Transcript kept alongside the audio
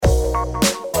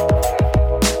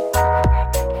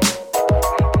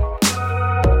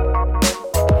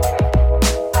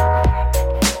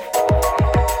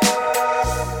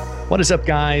What is up,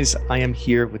 guys? I am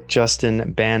here with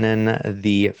Justin Banon,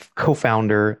 the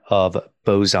co-founder of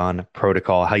Boson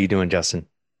Protocol. How you doing, Justin?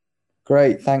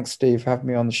 Great. Thanks, Steve, for having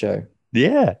me on the show.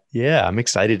 Yeah, I'm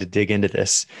excited to dig into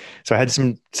this. So I had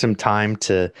some time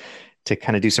to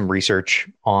kind of do some research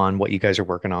on what you guys are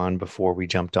working on before we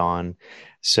jumped on.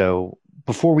 So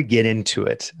before we get into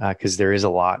it, because there is a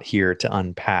lot here to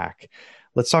unpack,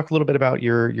 let's talk a little bit about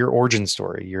your origin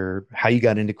story, your how you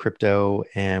got into crypto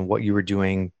and what you were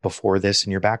doing before this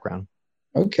and your background.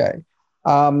 Okay.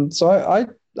 So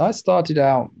I started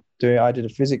out I did a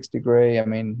physics degree. I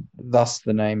mean, thus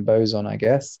the name Boson, I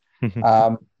guess.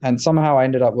 And somehow I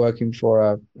ended up working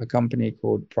for a company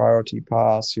called Priority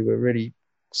Pass, who were really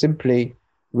simply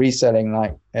reselling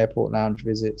like airport lounge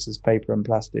visits as paper and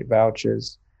plastic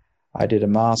vouchers. I did a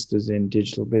master's in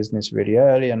digital business really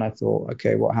early, and I thought,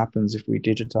 okay, what happens if we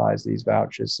digitize these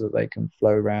vouchers so they can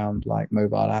flow around like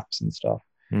mobile apps and stuff?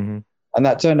 hmm And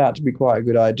that turned out to be quite a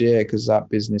good idea because that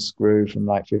business grew from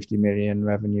like 50 million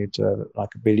revenue to like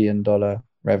 $1 billion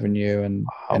revenue and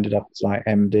Wow. ended up as like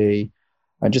MD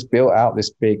and just built out this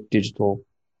big digital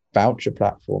voucher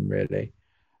platform really.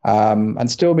 And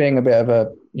still being a bit of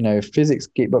a, physics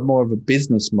geek, but more of a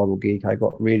business model geek. I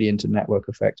got really into network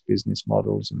effects business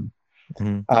models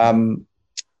Mhm. um,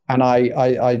 and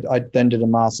I then did a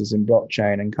master's in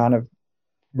blockchain and kind of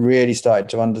really started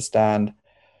to understand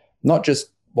not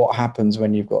just what happens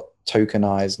when you've got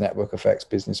tokenized network effects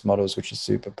business models, which is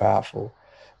super powerful,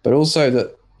 but also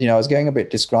that, I was getting a bit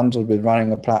disgruntled with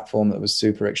running a platform that was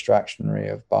super extractionary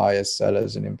of buyers,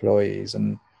 sellers, and employees.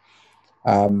 And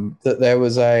that there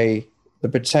was the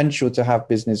potential to have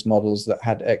business models that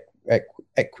had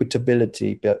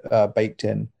equitability baked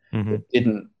in hmm that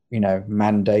didn't,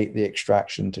 mandate the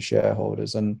extraction to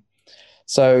shareholders. And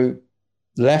so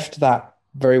left that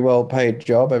very well paid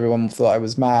job. Everyone thought I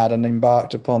was mad and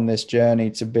embarked upon this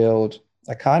journey to build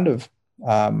a kind of,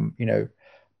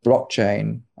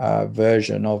 blockchain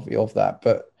version of that.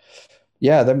 But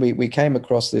yeah, then we came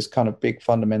across this kind of big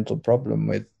fundamental problem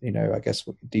with, I guess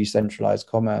decentralized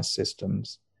commerce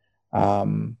systems,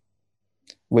 um,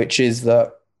 which is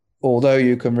that although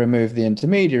you can remove the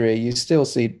intermediary, you still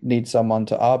need someone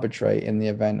to arbitrate in the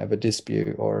event of a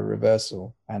dispute or a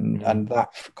reversal. And that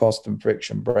cost and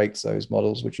friction breaks those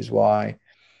models, which is why,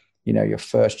 your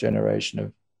first generation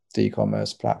of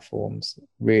e-commerce platforms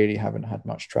really haven't had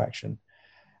much traction.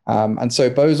 And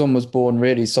so Boson was born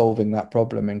really solving that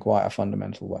problem in quite a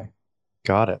fundamental way.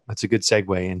 Got it. That's a good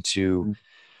segue into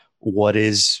what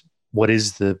is what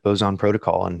is the boson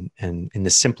protocol and in the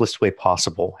simplest way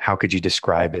possible. How could you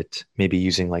describe it? Maybe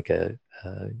using like a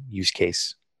use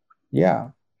case. Yeah.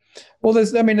 Well,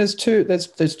 there's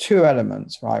two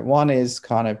elements, right? One is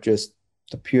kind of just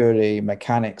the purely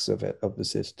mechanics of it, of the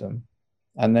system.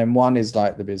 And then one is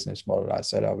like the business model. I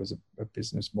said I was a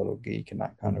business model geek, and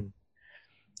that kind of Mhm.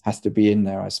 has to be in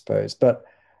there, I suppose. But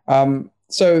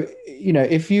so,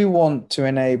 if you want to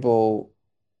enable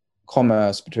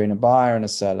commerce between a buyer and a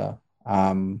seller,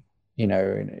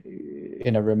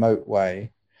 in a remote way,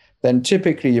 then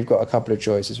typically you've got a couple of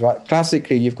choices, right?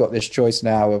 Classically, you've got this choice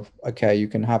now of, okay, you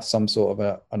can have some sort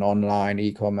of an online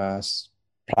e-commerce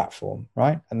platform,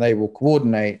 right? And they will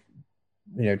coordinate,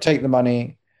 take the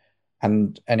money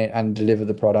and deliver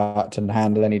the product and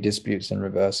handle any disputes and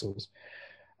reversals.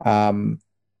 Um,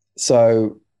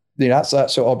 so that's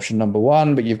sort of option number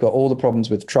one, but you've got all the problems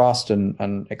with trust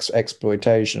and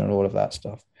exploitation and all of that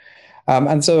stuff.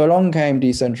 And so along came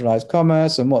decentralized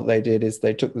commerce, and what they did is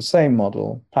they took the same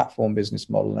model, platform business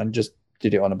model, and just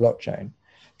did it on a blockchain.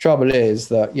 Trouble is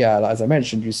that, yeah, as I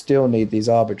mentioned, you still need these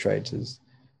arbitrators.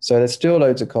 So there's still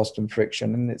loads of cost and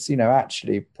friction, and it's,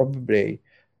 actually probably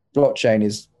blockchain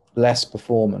is less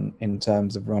performant in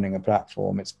terms of running a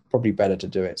platform. It's probably better to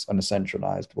do it on a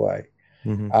centralized way.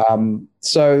 Mhm.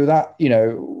 So that,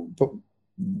 but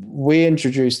we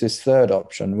introduced this third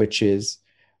option, which is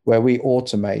where we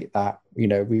automate that, we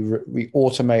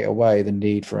automate away the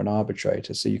need for an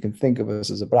arbitrator. So you can think of us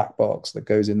as a black box that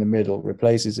goes in the middle,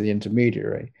 replaces the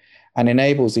intermediary, and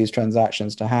enables these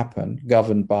transactions to happen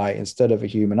governed by, instead of a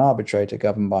human arbitrator,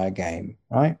 governed by a game,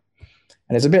 right?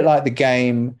 And it's a bit like the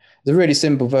game. It's a really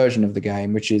simple version of the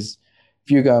game, which is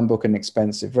if you go and book an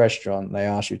expensive restaurant, they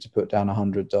ask you to put down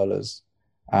 $100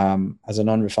 as a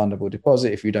non-refundable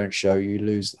deposit. If you don't show, you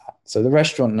lose that. So the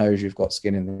restaurant knows you've got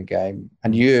skin in the game.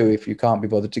 And you, if you can't be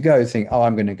bothered to go, think, oh,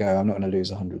 I'm going to go. I'm not going to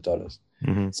lose $100.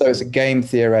 Mhm. So it's a game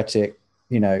theoretic,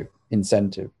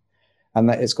 incentive. And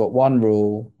that it's got one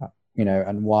rule,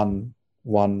 and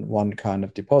one kind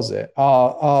of deposit.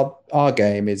 Our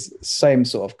game is the same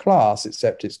sort of class,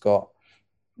 except it's got,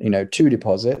 two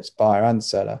deposits, buyer and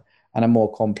seller, and a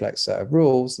more complex set of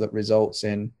rules that results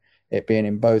in it being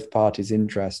in both parties'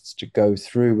 interests to go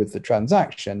through with the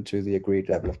transaction to the agreed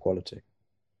level of quality.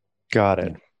 Got Yeah.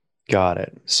 it. Got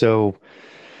it. So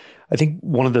I think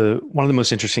one of the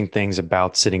most interesting things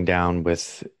about sitting down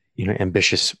with,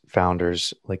 ambitious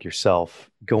founders like yourself,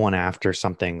 going after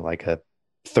something like a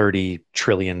 $30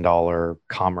 trillion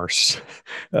commerce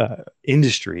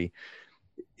industry,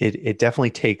 it definitely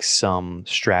takes some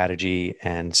strategy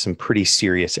and some pretty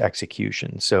serious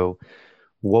execution. So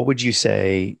what would you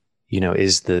say,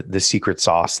 is the secret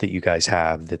sauce that you guys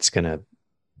have that's going to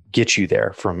get you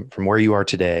there from where you are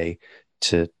today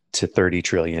to 30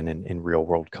 trillion in real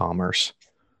world commerce?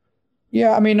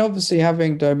 Yeah, I mean, obviously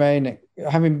having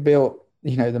built,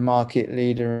 the market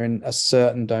leader in a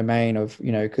certain domain of,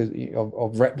 because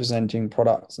of representing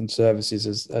products and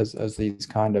services as these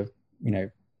kind of,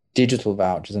 digital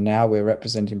vouchers, and now we're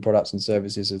representing products and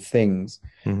services of things.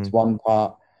 It's Hmm. one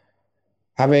part.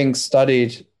 Having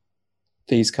studied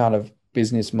these kind of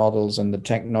business models and the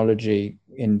technology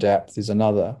in depth is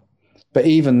another. But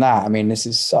even that, I mean, this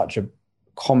is such a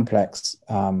complex,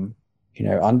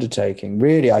 undertaking.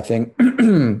 Really, I think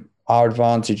our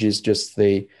advantage is just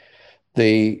the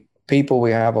people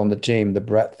we have on the team, the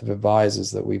breadth of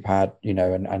advisors that we've had,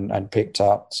 and picked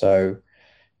up. So,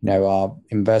 our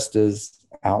investors,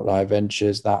 Outlier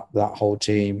Ventures, that whole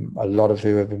team, a lot of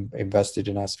who have invested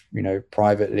in us,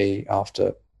 privately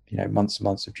after, months and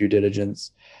months of due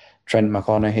diligence. Trent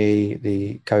McConaughey,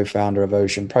 the co-founder of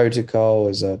Boson Protocol,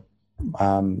 is a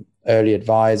early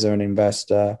advisor and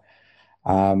investor.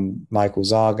 Michael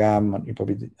Zargam, you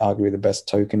probably argue the best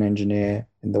token engineer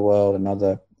in the world,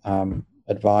 another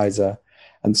advisor.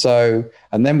 And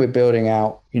then we're building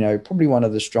out, probably one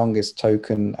of the strongest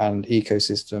token and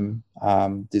ecosystem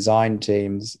design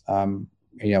teams, on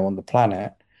the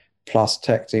planet, plus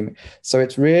tech team. So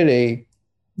it's really,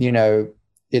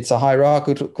 it's a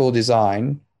hierarchical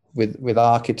design with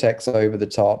architects over the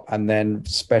top, and then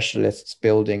specialists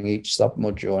building each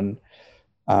submodule.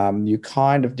 And you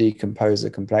kind of decompose the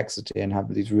complexity and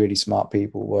have these really smart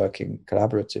people working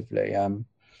collaboratively.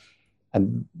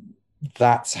 And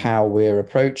that's how we're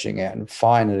approaching it. And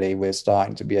finally, we're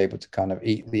starting to be able to kind of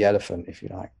eat the elephant, if you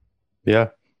like. Yeah.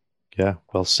 Yeah.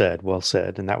 Well said. Well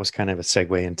said. And that was kind of a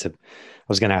segue into, I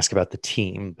was going to ask about the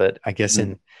team, but I guess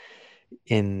Mm.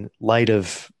 in light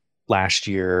of last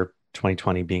year,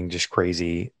 2020 being just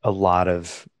crazy, a lot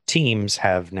of teams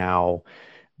have now,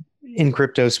 in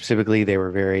crypto specifically, they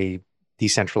were very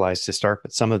decentralized to start,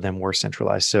 but some of them were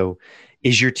centralized. So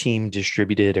is your team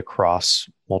distributed across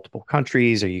multiple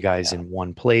countries? Are you guys in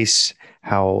one place?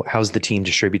 How's the team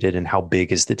distributed and how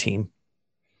big is the team?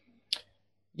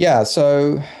 Yeah,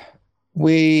 so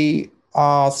we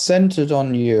are centered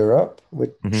on Europe.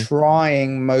 We're Hmm.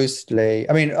 trying mostly.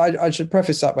 I mean, I should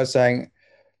preface that by saying,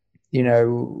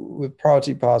 with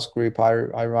Priority Pass Group,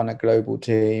 I run a global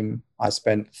team. I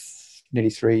spent nearly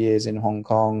 3 years in Hong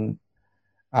Kong.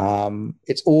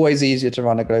 It's always easier to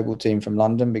run a global team from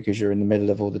London because you're in the middle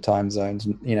of all the time zones.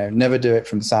 Never do it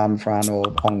from San Fran or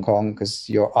Hong Kong because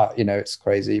it's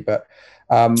crazy. But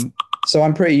so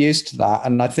I'm pretty used to that,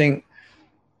 and I think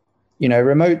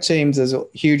remote teams, there's a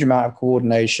huge amount of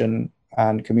coordination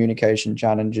and communication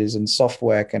challenges, and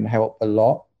software can help a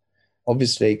lot.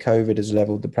 Obviously, COVID has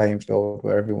leveled the playing field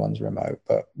where everyone's remote,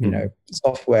 but Hmm.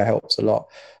 software helps a lot.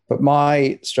 But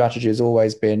my strategy has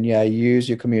always been, yeah, use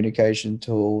your communication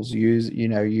tools,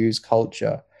 use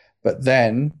culture, but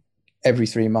then every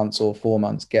 3 months or 4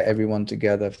 months, get everyone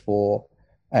together for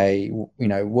a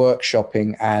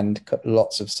workshopping and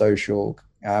lots of social,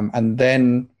 and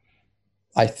then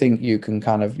I think you can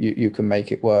kind of you can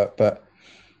make it work. But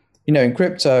in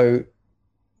crypto,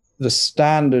 the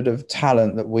standard of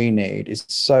talent that we need is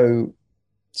so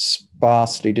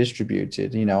sparsely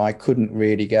distributed. I couldn't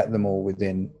really get them all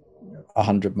within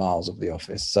 100 miles of the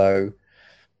office. So,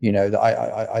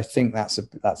 I think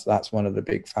that's one of the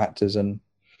big factors. And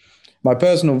my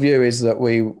personal view is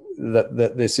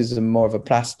that this is more of a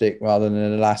plastic rather than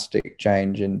an elastic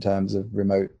change in terms of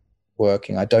remote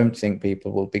working. I don't think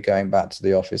people will be going back to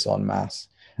the office en masse.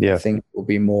 I Yeah. think it will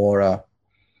be more,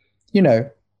 you know,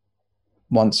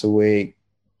 once a week,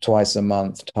 twice a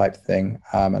month type thing,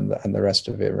 and the rest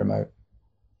of it remote.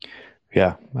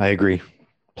 Yeah, I agree.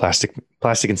 Plastic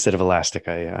instead of elastic.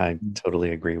 I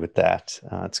totally agree with that.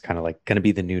 It's kind of like going to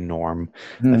be the new norm,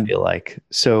 I Mm. feel like.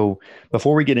 So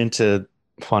before we get into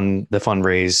the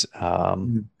fundraise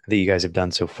Mm. that you guys have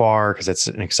done so far, because that's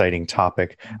an exciting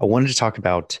topic, I wanted to talk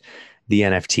about the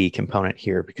NFT component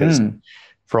here because Mm.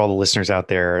 for all the listeners out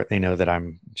there, they know that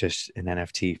I'm just an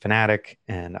NFT fanatic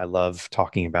and I love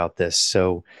talking about this.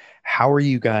 So how are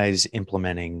you guys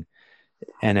implementing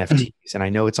NFTs, and I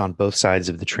know it's on both sides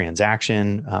of the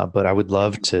transaction, but I would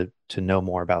love to know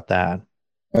more about that.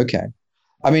 Okay.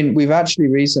 I mean, we've actually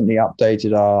recently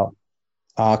updated our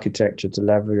architecture to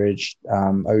leverage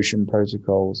Ocean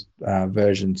Protocol's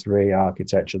version 3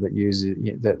 architecture that uses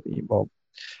that well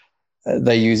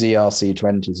they use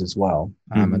ERC20s as well.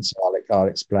 Mm-hmm. And so I'll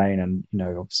explain. And,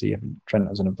 obviously Trent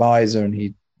was an advisor and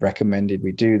he recommended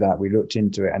we do that. We looked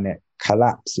into it and it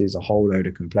collapses a whole load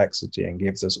of complexity and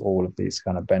gives us all of these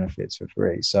kind of benefits for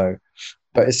free. So,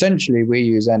 but essentially we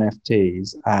use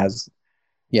NFTs as,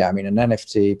 an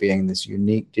NFT being this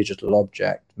unique digital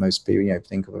object. Most people,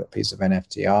 think of a piece of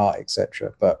NFT art,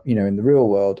 etc. But, in the real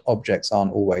world, objects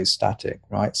aren't always static,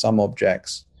 right? Some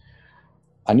objects,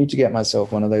 I need to get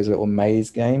myself one of those little maze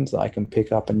games that I can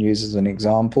pick up and use as an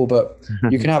example. But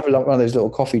you can have one of those little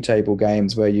coffee table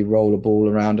games where you roll a ball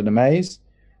around in a maze.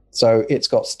 So it's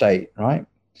got state, right?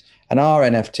 And our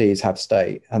NFTs have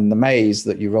state, and the maze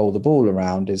that you roll the ball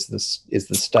around is the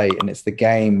state, and it's the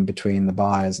game between the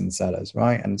buyers and sellers,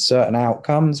 right? And certain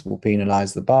outcomes will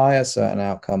penalize the buyer, certain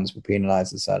outcomes will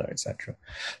penalize the seller, etc.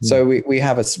 So we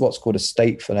have what's called a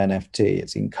stateful NFT.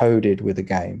 It's encoded with a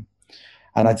game.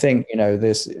 And I think,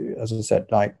 this, as I said,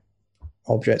 like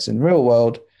objects in the real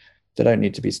world, they don't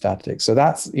need to be static. So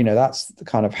that's the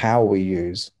kind of how we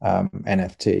use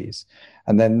NFTs.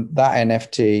 And then that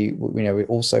NFT, it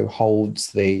also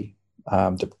holds the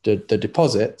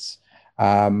deposits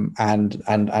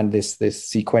and this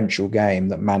sequential game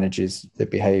that manages the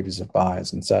behaviors of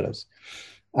buyers and sellers.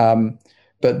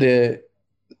 But the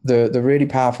really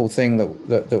powerful thing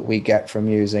that we get from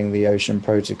using the Ocean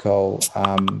Protocol,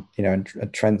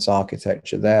 and Trent's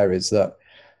architecture there is that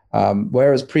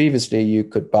whereas previously you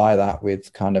could buy that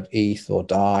with kind of ETH or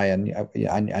DAI,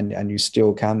 and you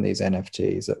still can these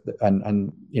NFTs,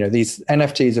 and these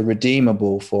NFTs are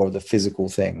redeemable for the physical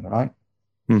thing, right?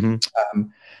 Mm-hmm.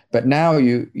 But now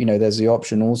there's the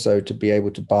option also to be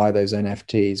able to buy those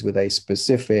NFTs with a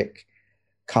specific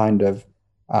kind of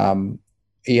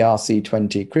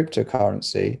ERC20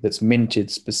 cryptocurrency that's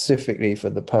minted specifically for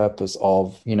the purpose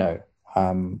of,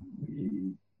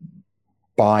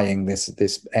 buying this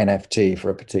NFT for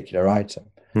a particular item.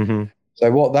 Mm-hmm.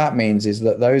 So what that means is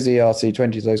that those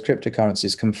ERC20s, those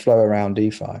cryptocurrencies can flow around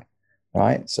DeFi,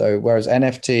 right? So whereas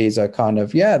NFTs are kind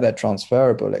of, they're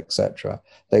transferable, etc.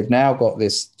 They've now got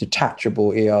this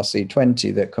detachable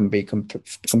ERC20 that can be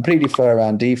completely flow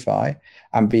around DeFi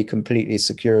and be completely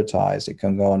securitized. It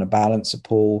can go on a balancer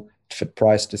pool for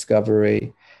price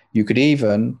discovery. You could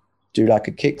even do like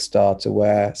a Kickstarter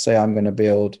where, say, I'm going to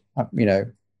build,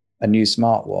 a new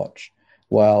smartwatch.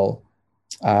 Well,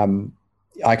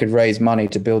 I could raise money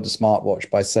to build the smartwatch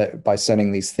by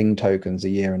selling these thing tokens a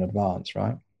year in advance,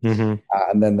 right? Mm-hmm.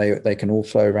 And then they can all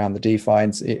flow around the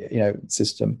DeFi,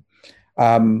 system.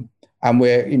 And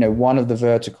we're, one of the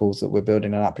verticals that we're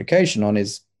building an application on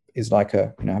is like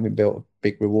having built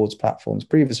big rewards platforms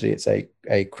previously, it's a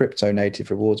crypto native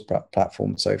rewards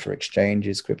platform. So for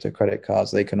exchanges, crypto credit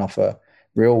cards, they can offer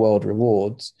real world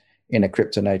rewards in a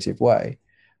crypto native way.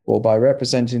 Well, by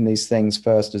representing these things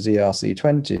first as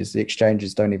ERC20s, the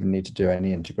exchanges don't even need to do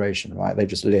any integration, right? They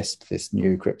just list this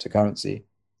new cryptocurrency,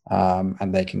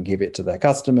 and they can give it to their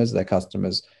customers. Their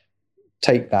customers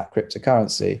take that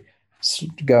cryptocurrency,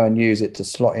 go and use it to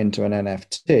slot into an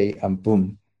NFT, and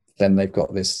boom, then they've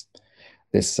got this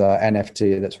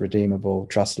NFT that's redeemable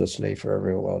trustlessly for a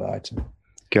real world item.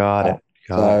 Got it.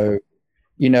 So,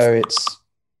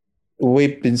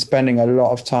 we've been spending a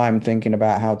lot of time thinking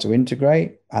about how to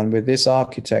integrate. And with this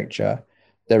architecture,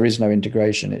 there is no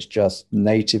integration. It's just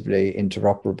natively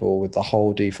interoperable with the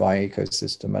whole DeFi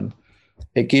ecosystem. And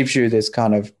it gives you this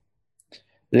kind of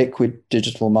liquid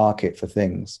digital market for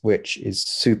things, which is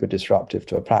super disruptive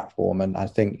to a platform. And I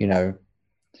think,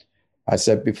 I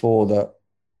said before that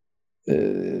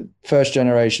first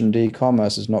generation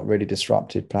e-commerce has not really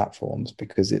disrupted platforms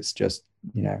because it's just,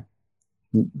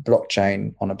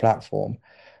 blockchain on a platform,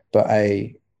 but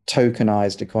a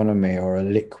tokenized economy or a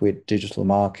liquid digital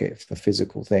market for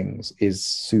physical things is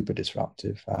super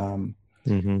disruptive.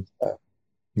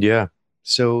 Yeah.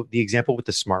 So the example with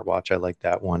the smartwatch, I like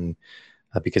that one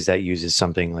because that uses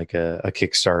something like a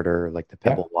Kickstarter, like the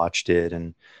Pebble Watch did,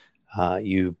 and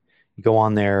you go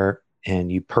on there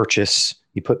and you put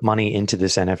money into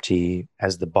this NFT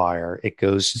as the buyer. It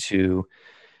goes to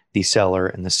the seller,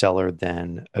 and the seller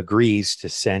then agrees to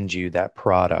send you that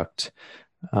product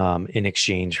in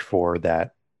exchange for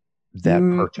that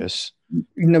purchase.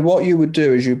 What you would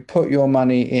do is you put your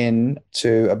money in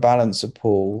to a balancer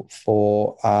pool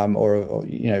for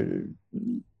you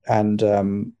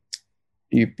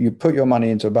put your money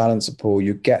into a balancer pool.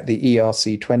 You get the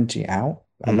ERC20 out,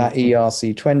 And Hmm. that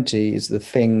ERC20 is the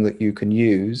thing that you can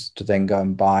use to then go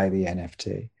and buy the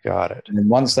NFT. Got it. And then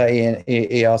once that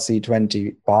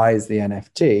ERC20 buys the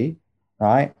NFT,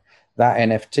 right, that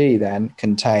NFT then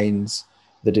contains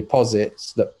the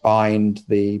deposits that bind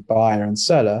the buyer and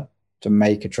seller to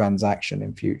make a transaction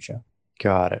in future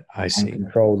Got it. I and see.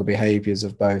 control the behaviors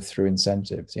of both through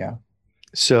incentives. Yeah. Uh,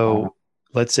 So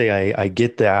let's say I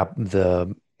get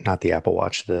the not the Apple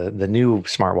Watch, the new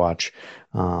smartwatch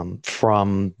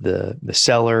from the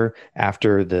seller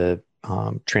after the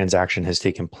transaction has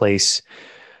taken place.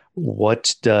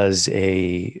 What does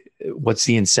what's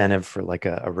the incentive for like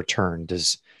a return?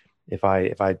 Does if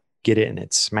I get it and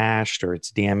it's smashed or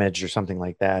it's damaged or something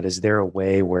like that, is there a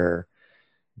way where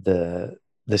the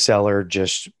the seller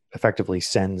just effectively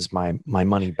sends my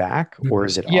money back, or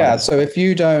is it yeah. automatic? So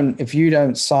if you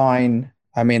don't sign,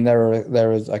 I mean,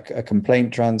 there is a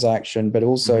complaint transaction, but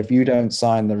also Mhm. if you don't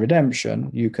sign the redemption,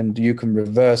 you can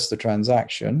reverse the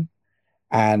transaction.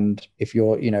 And if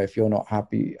you're not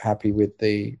happy with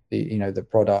the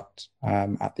product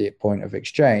at the point of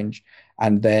exchange,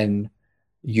 and then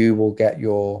you will get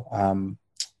your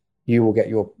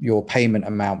payment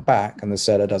amount back, and the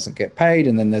seller doesn't get paid,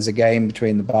 and then there's a game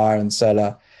between the buyer and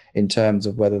seller in terms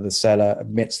of whether the seller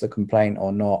admits the complaint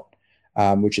or not,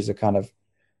 which is a kind of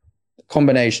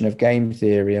combination of game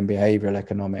theory and behavioral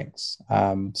economics.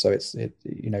 So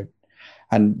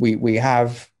and we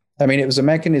have, I mean, it was a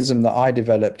mechanism that I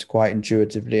developed quite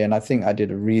intuitively, and I think I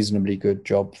did a reasonably good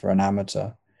job for an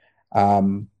amateur.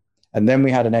 Um, and then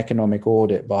we had an economic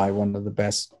audit by one of the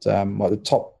best, the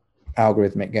top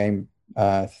algorithmic game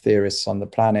theorists on the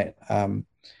planet,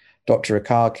 Dr.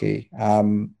 Akaki.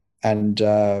 And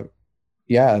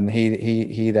yeah, and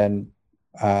he then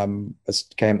has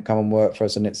come and work for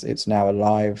us, and it's now a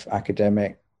live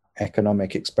academic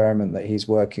economic experiment that he's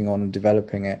working on and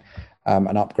developing it and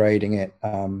upgrading it,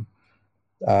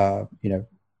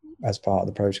 as part of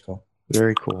the protocol.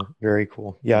 Very cool. Very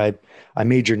cool. Yeah, I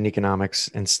majored in economics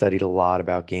and studied a lot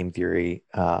about game theory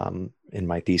in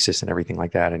my thesis and everything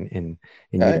like that in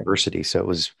Okay. university. So it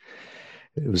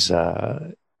was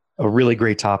a really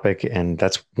great topic, and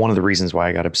that's one of the reasons why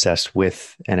I got obsessed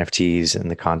with NFTs and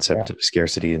the Yeah. concept of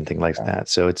scarcity and things like Yeah. that.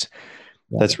 So Yeah.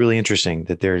 that's really interesting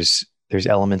that there's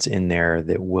elements in there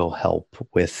that will help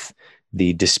with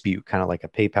the dispute, kind of like a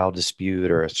PayPal dispute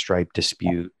or a Stripe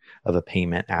dispute of a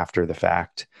payment after the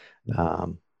fact.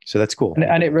 So that's cool.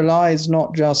 And it relies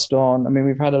not just on, I mean,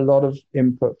 we've had a lot of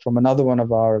input from another one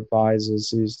of our advisors,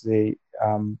 who's the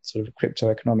sort of crypto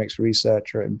economics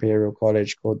researcher at Imperial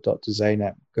College, called Dr.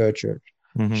 Zeynep Gertrude.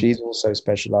 Hmm. She's also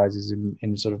specializes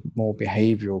in sort of more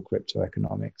behavioral crypto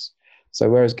economics. So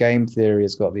whereas game theory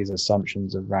has got these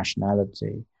assumptions of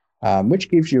rationality, which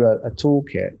gives you a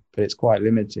toolkit, but it's quite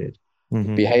limited.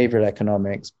 Hmm. Behavioral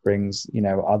economics brings,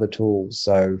 other tools.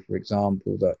 So for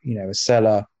example, that,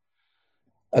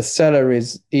 a seller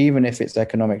is, even if it's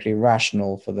economically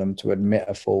rational for them to admit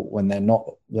a fault when they're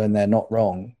not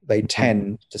wrong, they Hmm.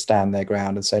 tend to stand their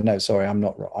ground and say, no, sorry, I'm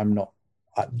not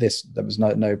this, there was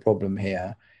no problem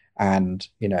here. And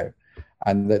there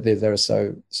are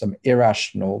some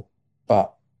irrational,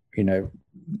 but you know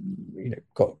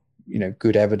got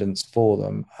good evidence for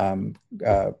them,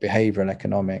 behavioral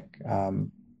economic,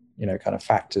 kind of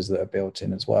factors that are built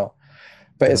in as well.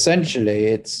 But essentially,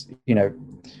 it's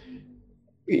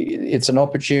an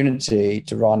opportunity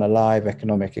to run a live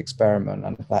economic experiment,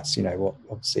 and that's what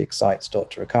obviously excites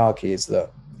Dr. Akaki, is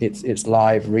that it's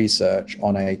live research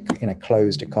on in a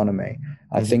closed economy.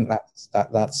 I Hmm. think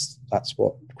that's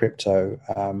what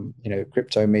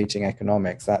crypto meeting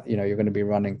economics, that you're going to be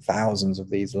running thousands of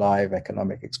these live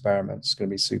economic experiments. It's going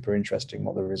to be super interesting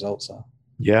what the results are.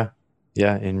 Yeah.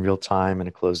 Yeah. In real time in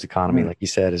a closed economy, Mm, like you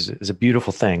said, is a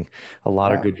beautiful thing. A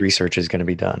lot of yeah. good research is going to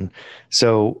be done.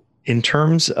 So, in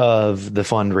terms of the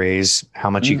fundraise, how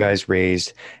much you Mm. guys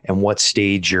raised and what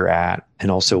stage you're at, and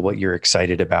also what you're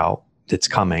excited about that's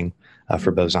coming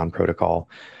for Boson Protocol,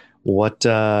 what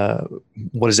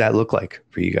does that look like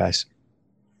for you guys?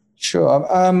 Sure.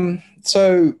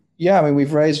 So yeah, I mean,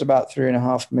 we've raised about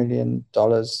 $3.5 million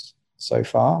so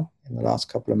far in the last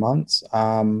couple of months.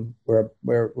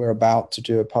 We're about to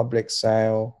do a public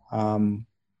sale,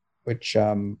 which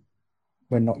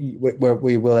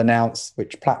we will announce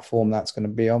which platform that's going to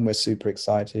be on. We're super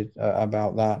excited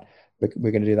about that.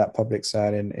 We're going to do that public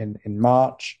sale in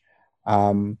March.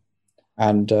 Um,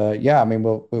 and yeah, I mean,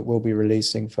 we'll be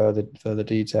releasing further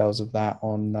details of that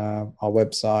on our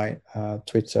website,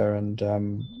 Twitter,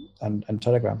 and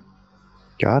Telegram.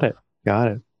 Got it. Got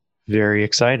it. Very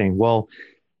exciting. Well,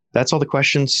 that's all the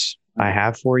questions I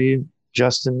have for you,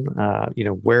 Justin.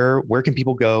 Where can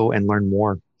people go and learn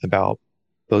more about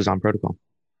Boson Protocol?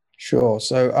 Sure.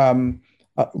 So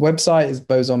website is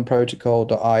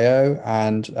bosonprotocol.io,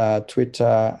 and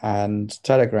Twitter and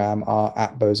Telegram are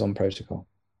at Boson Protocol.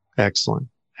 Excellent.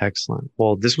 Excellent.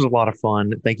 Well, this was a lot of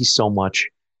fun. Thank you so much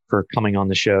for coming on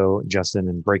the show, Justin,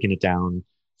 and breaking it down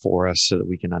for us so that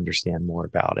we can understand more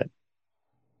about it.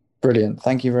 Brilliant.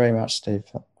 Thank you very much, Steve.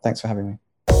 Thanks for having me.